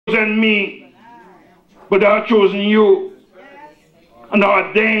chosen me, but I have chosen you, and I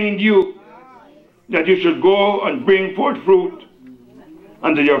ordained you that you should go and bring forth fruit,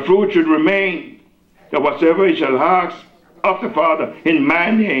 and that your fruit should remain, that whatsoever you shall ask of the Father in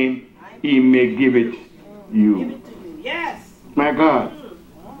my name, he may give it you. Yes. My God,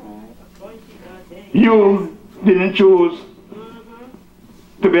 you didn't choose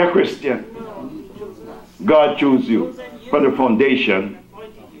to be a Christian. God chose you from the foundation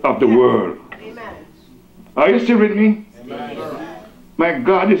of the world. Are you still with me? My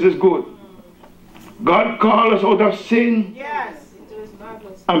God, this is good. God called us out of sin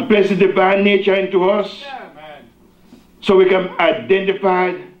and placed the divine nature into us so we can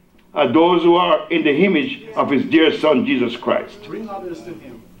identify as those who are in the image of his dear Son, Jesus Christ. Bring others to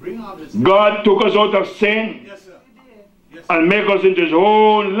him. Bring others to God took us out of sin and make us into his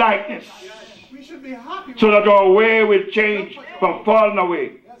own likeness so that our way will change from falling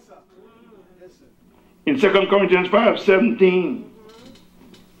away. In 2 Corinthians 5:17,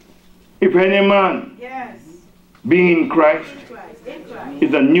 if any man be in Christ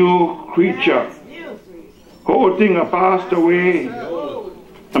is a new creature, whole things are passed away,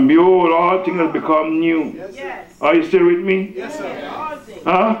 and behold, all things have become new. Are you still with me? Yes, sir.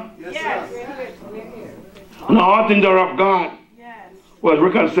 Huh? Yes, sir. And all things are of God, was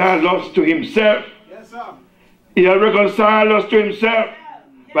reconciled us to himself. Yes, sir. He has reconciled us to himself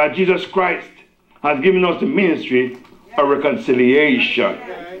by Jesus Christ, has given us the ministry of reconciliation.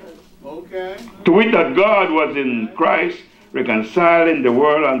 Okay. To wit, that God was in Christ, reconciling the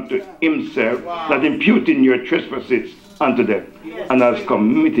world unto himself, not imputing your trespasses unto them, and has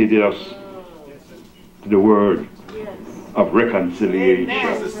committed us to the word of reconciliation.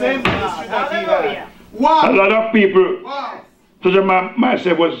 It's the same ministry that he had. Wow. A lot of people, such as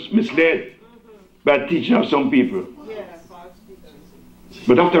myself, was misled by teaching of some people.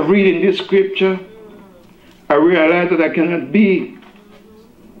 But after reading this scripture, I realized that I cannot be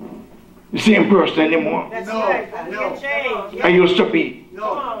the same person anymore. I used to be.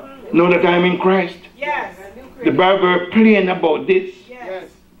 Now that I'm in Christ. The Bible is very plain about this.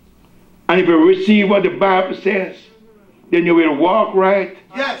 And if you receive what the Bible says, then you will walk right,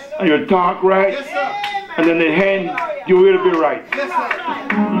 and you'll talk right, and in the end, you will be right.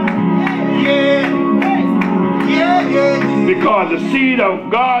 Because the seed of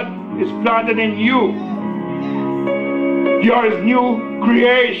God is planted in you. You are his new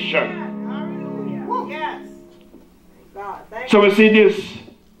creation. So we see this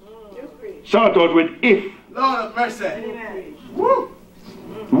start out with if. Lord of mercy. Woo!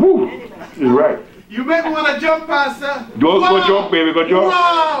 Woo! This is right. You make me want to jump, Pastor. Go jump, baby, go jump.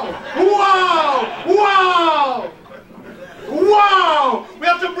 Wow! Wow! Wow! Wow! We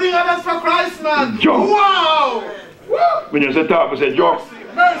have to bring others for Christ, man. Jump. Wow! Woo! When you say top, you say jump.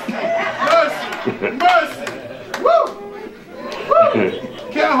 Mercy! Mercy! Mercy! Woo!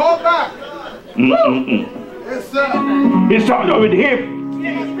 Woo! Can't hold back. Yes, sir. It started with him.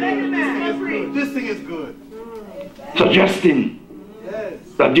 This thing is good. Suggesting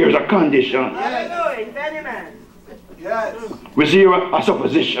that there's a condition. Yes. We see a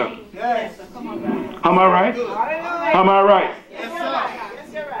supposition. Yes. Am I right? Am I right? Yes,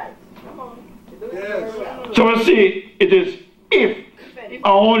 sir. Yes. So we see it is if,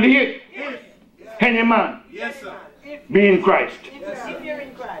 only if, any man be in Christ.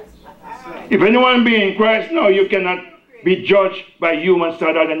 If anyone be in Christ, no, you cannot be judged by human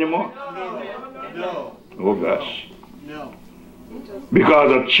standard anymore. No. Oh gosh. No.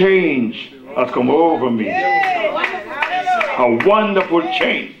 Because a change has come over me. A wonderful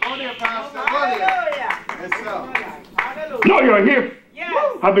change. Now your hip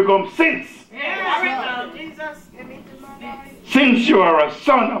have become sins. Since you are a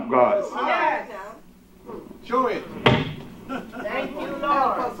son of God. Show it. Thank you,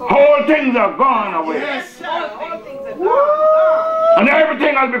 Lord. All things are gone away. Yes. All things are gone. And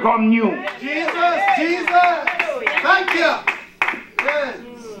everything has become new. Jesus, Jesus. Thank you. Yes.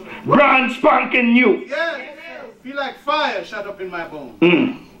 Brand spanking new. Yes. Feel like fire shut up in my bones.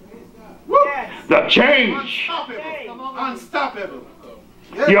 Yes. The change. Unstoppable. Unstoppable.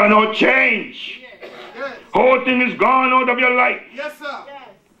 Yes. You are no change. Yes. Whole thing is gone out of your life. Yes, sir.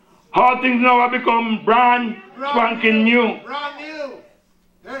 All things now have become brand spanking new. Brand new.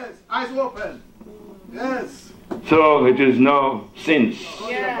 Yes. Eyes open. Yes. So it is now since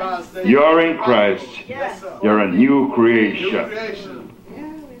Yes. you are in Christ, Yes, you're a new New creation. creation.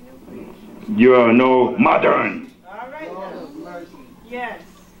 You are no modern. All right. Mercy. Yes.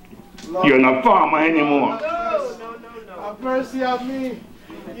 You're not farmer anymore. No. Have mercy on me.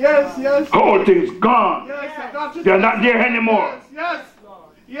 Yes, yes. Whole things gone. Yes, I got you. They're not there anymore. Yes,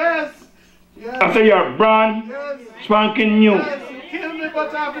 yes. I say you're brand spanking new. Yes, you kill me,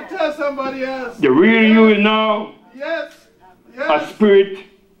 but I have to tell somebody else. The real you is now Yes. a Yes. spirit,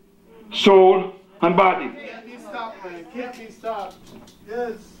 soul, and body. Can't be stopped, man. Can't be stopped.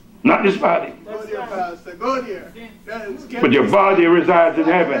 Yes. Not this body. Go there, Pastor. Go there. Yes. Can't But your be body resides in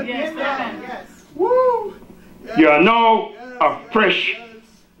stopped. heaven. Yes. Yes. Woo. Yes. You are now a fresh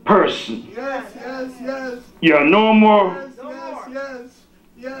person. Yes. Yes. Yes. You are no more Yes. Yes.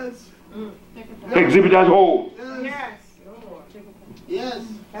 Yes. Yes. exhibit as whole. Yes. Yes. Yes.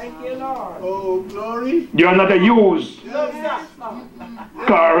 Thank you, Lord. Oh, glory. You are not a used No, sir.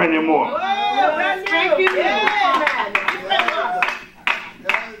 car anymore. Oh, brand new. Yes.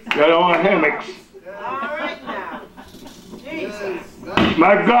 You don't want hammocks. All right now. Jesus. Yes.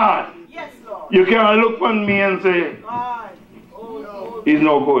 My God, Yes, Lord. you can't look on me and say, God. Oh, he's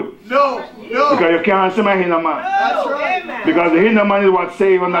no good. No. No. Because you can't see my inner man. That's right. Amen. Because the inner man is what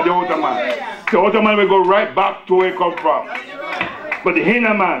saves and not the outer man. The outer man will go right back to where he come from. But the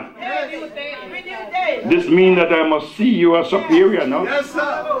inner man, this means that I must see you as superior, no? Yes, sir.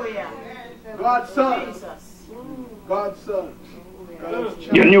 Hallelujah. God's son. Jesus. God's son. God's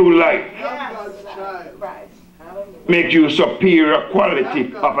child. Your new life Yes. God's child. makes you superior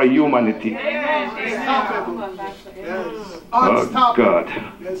quality of a humanity. Unstoppable. Yes. Oh Unstoppable. God.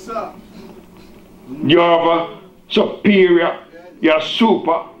 Yes, sir. You have a superior, you're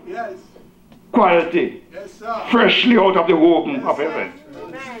super Yes. quality, Yes, sir. freshly out of the womb of heaven.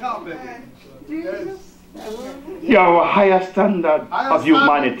 Unstoppable. Yes. You have a higher standard of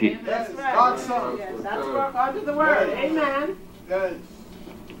humanity. Yes. God's son. That's work under the word. Amen. Yes.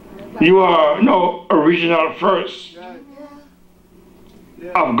 You are no original first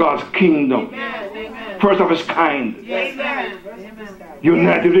Yes. of God's kingdom, Amen. first of his kind, Amen.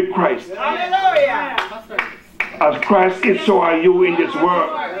 united with Christ. Hallelujah. As Christ is, so are you in this world.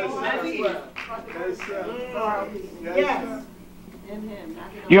 Yes, sir. Yes, Yes. sir.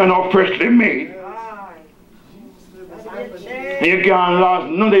 You are now freshly made, and you can't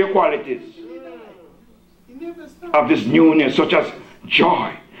lose none of your qualities He never stopped. of this newness, such as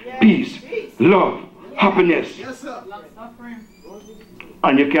joy, peace, love, happiness. Yes, sir.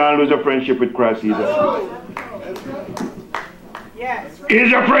 And you can't lose a friendship with Christ either. That's right. That's right. Yes.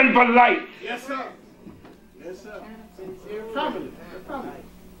 He's a friend for life. Yes, sir. Yes, sir. Family. Family.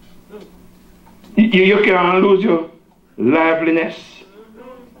 You can't lose your liveliness,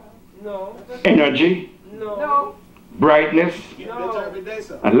 No. energy, No. brightness, Better every day,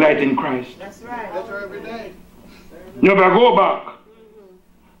 sir. and light in Christ. That's right. Better every day. You better go back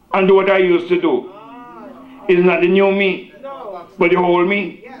and do what I used to do. It's not the new me, No. but the old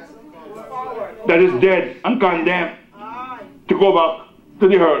me Yes. Forward. that is dead and condemned Aye. to go back to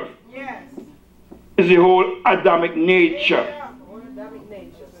the earth. Yes. It's the whole Adamic nature Yeah. Adamic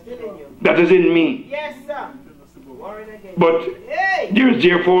nature. Still in you. that is in me. Yes, sir. Warring again. But Hey. there is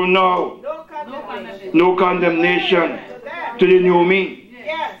therefore now No condemnation. no condemnation To that. to the new me.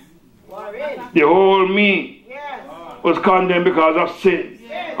 Yes. Warring. The whole me Yes. was condemned because of sin.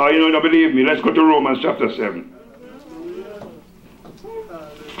 Yes. Oh, you don't believe me? Let's go to Romans chapter 7.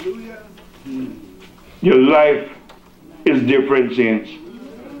 Hallelujah. Your life is different, saints.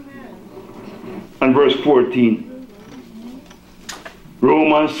 And verse 14.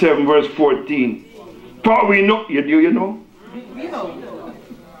 Romans 7 verse 14. For we know, you know?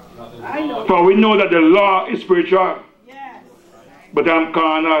 I know. For we know that the law is spiritual, Yes. but I'm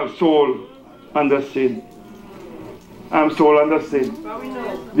carnal, soul under sin. I'm soul under sin. But we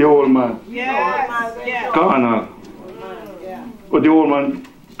know. The old man, Yes. Yes. carnal. Yeah. But the old man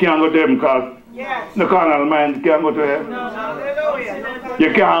can't go to heaven because Yes. the carnal mind can't go to heaven. Hallelujah.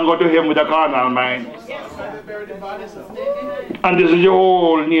 You can't go to heaven with a carnal mind. Yes, sir. They buried the body, sir. And this is your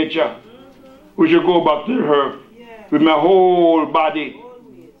whole nature. We should go back to the earth Yes. with my whole body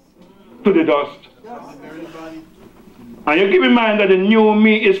to the dust. Buried the body. And you keep in mind that the new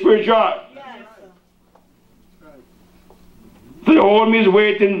me is spiritual. Yes. So the old me is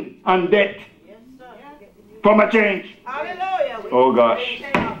waiting on death Yes, sir. for my change. Hallelujah. Oh gosh.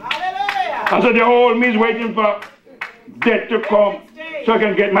 Hallelujah. I said the old me is waiting for death to come so I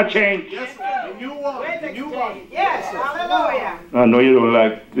can get my change. Yes, sir. The new one. The new one. Yes. Hallelujah. I know you don't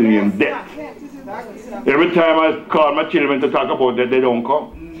like the name death. Every time I call my children to talk about that, they don't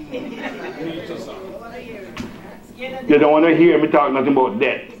come. They don't want to hear me talk nothing about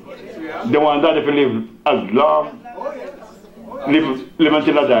death. They want that if you live as long, live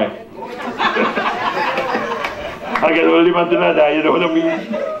until I die. I get to live until I die, you know what I mean?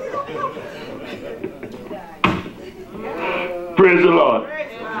 Praise the Lord.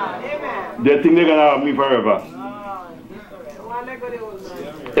 Praise God. Amen. They think they're going to have me forever. One leg of the old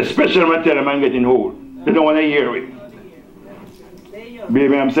man. Especially when I tell them I'm getting old. They don't want to hear it.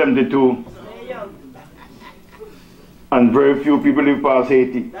 Baby, I'm 72. And very few people live past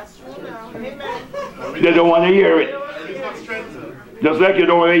 80. That's true now. Amen. They don't want to hear it. Just like you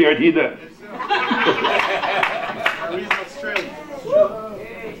don't want to hear it either.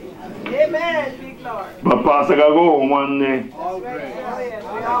 Amen, big Lord. But Pastor got to go home one day.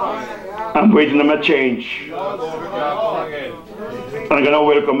 I'm waiting for a change. And I'm going to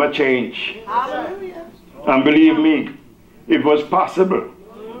welcome a change. And believe me, if it was possible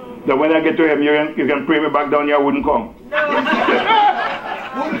that when I get to heaven, you can pray me back down here, I wouldn't come.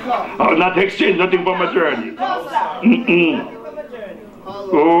 I will not exchange nothing for my journey.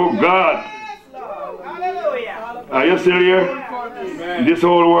 Oh God. Are you still here? This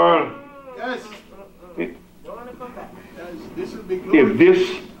whole world. Yes. If this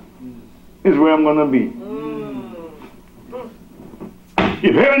is where I'm going to be.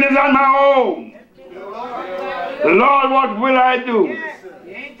 If heaven is on my own, Lord, what will I do?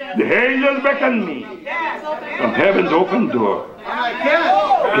 The angels beckon me from heaven's open door.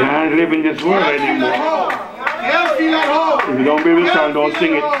 Can't live in this world anymore. If you don't believe the song, don't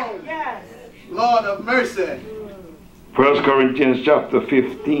sing it. Lord of mercy. 1 Corinthians chapter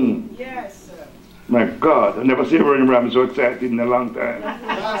 15. My God, I never seen Vernon Ram so excited in a long time.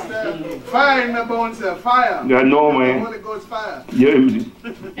 Fire in the bones, sir. Fire. Yeah, no, man. The Holy Ghost fire. Yeah,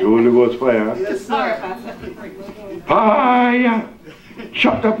 the Holy Ghost fire. Yes, sir. Fire.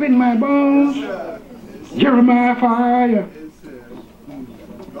 Shut up in my bones. Jeremiah fire. Yes, sir.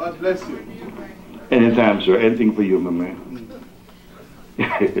 God bless you. Anytime, sir. Anything for you, my man.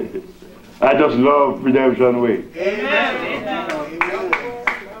 I just love Redemption Way. Amen.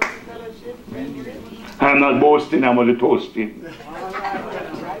 I'm not boasting, I'm only toasting.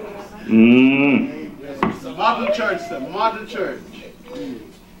 Model church, sir. Model church.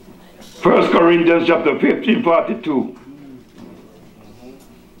 1 Corinthians chapter 15, 42.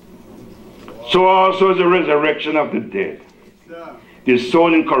 So also is the resurrection of the dead. It's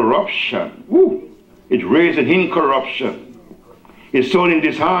sown in corruption. Woo. It's raised in incorruption. It's sown in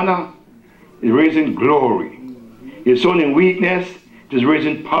dishonor. It's raised in glory. It's sown in weakness. It is raised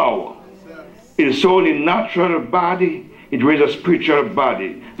in power. It is sown in natural body. It raises a spiritual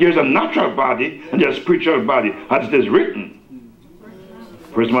body. There's a natural body and there's a spiritual body, as it is written.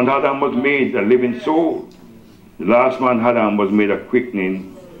 First man Adam was made a living soul. The last man Adam was made a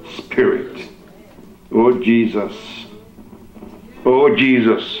quickening spirit. Oh Jesus. Oh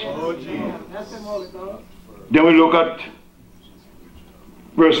Jesus. Oh, Jesus. Then we look at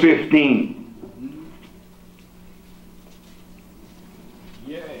verse 15.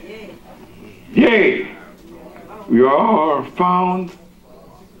 Yea, we are found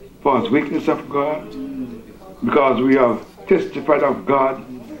for the weakness of God, because we have testified of God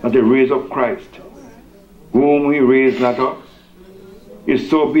that they raised up Christ, whom we raised not up. It's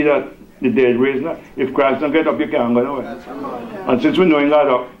so be that the dead raised not. If Christ don't get up, you can't go nowhere. And since we know he got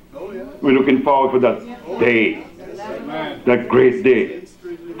up, we're looking forward for that day, that great day.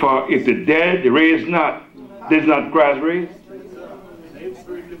 For if the dead raised not, there's not Christ raised.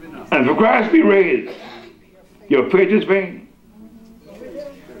 And for Christ be raised, your faith is vain.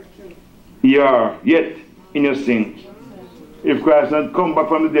 You are yet in your sin. If Christ not come back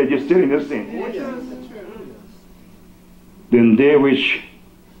from the dead, you're still in your sin. Then they which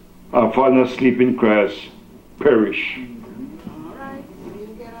are fallen asleep in Christ perish.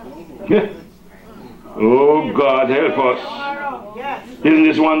 Yeah. Oh God, help us. Isn't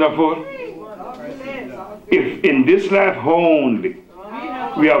this wonderful? If in this life only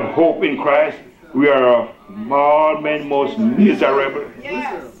we have hope in Christ, we are of all men most miserable.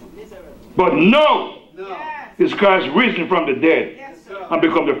 But no, is Christ risen from the dead and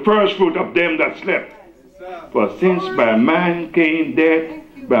become the first fruit of them that slept. For since by man came death,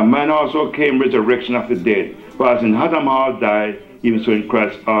 by man also came resurrection of the dead. For as in Adam all died, even so in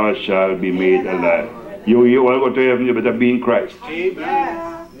Christ all shall be made alive. You want to go to heaven, you better be in Christ.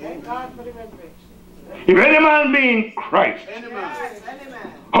 Amen. If any man be in Christ,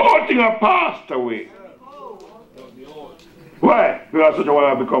 all things are passed away. Why? Because such a one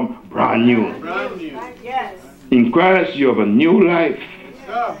have become brand new. In Christ you have a new life.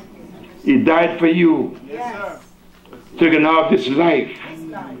 He died for you. So you can have this life.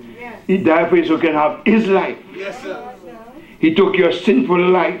 He died for you so you can have his life. He took your sinful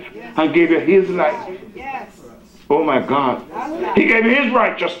life and gave you his life. Oh my God. He gave you his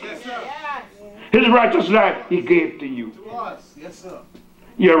righteousness. His righteous life he gave to you.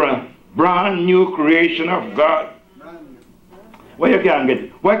 You're a brand new creation of God. Why you can't get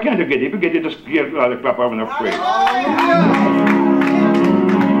it? Why can't you get it? If you get it, just give the clap and a praise.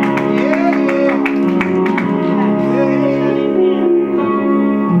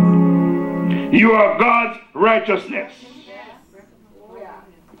 You are God's righteousness.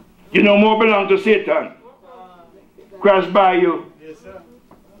 You no more belong to Satan. Christ by you. Yes, sir.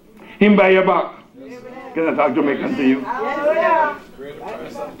 Him by your back. Can I talk Jamaican to you?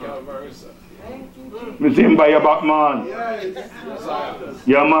 You see him by your back, man.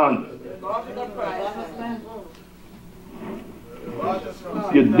 Yeah, man.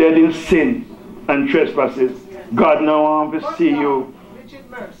 You're dead in sin and trespasses. God now wants to see you.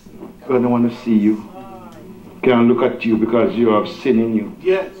 God don't want to see you. Can't look at you because you have sin in you.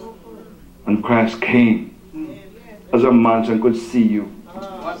 Yes. And Christ came as a man and could see you.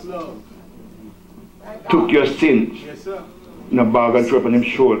 What's love? Took your sins Yes, sir. in a bag and threw it on his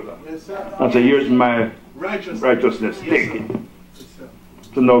shoulder. Yes, sir. And said, here's my Righteousness. Take it. Yes, sir.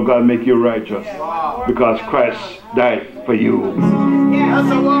 So now God make you righteous Wow. because Christ died for you.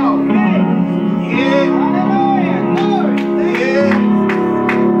 That's a wow. Yeah. Yeah.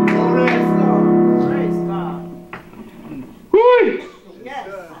 Whoo!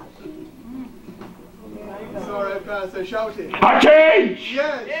 It's all right, Pastor. Shout it. A change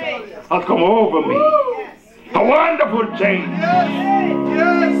Yes, shout it. has come over me. A wonderful change. Yes.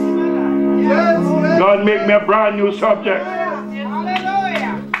 Yes. Yes. Yes. God make me a brand new subject. Yes,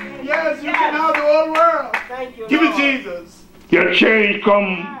 you can have the whole world. Give it Jesus. Your change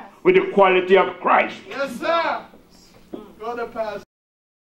come with the quality of Christ. Yes, sir. Go to Pastor.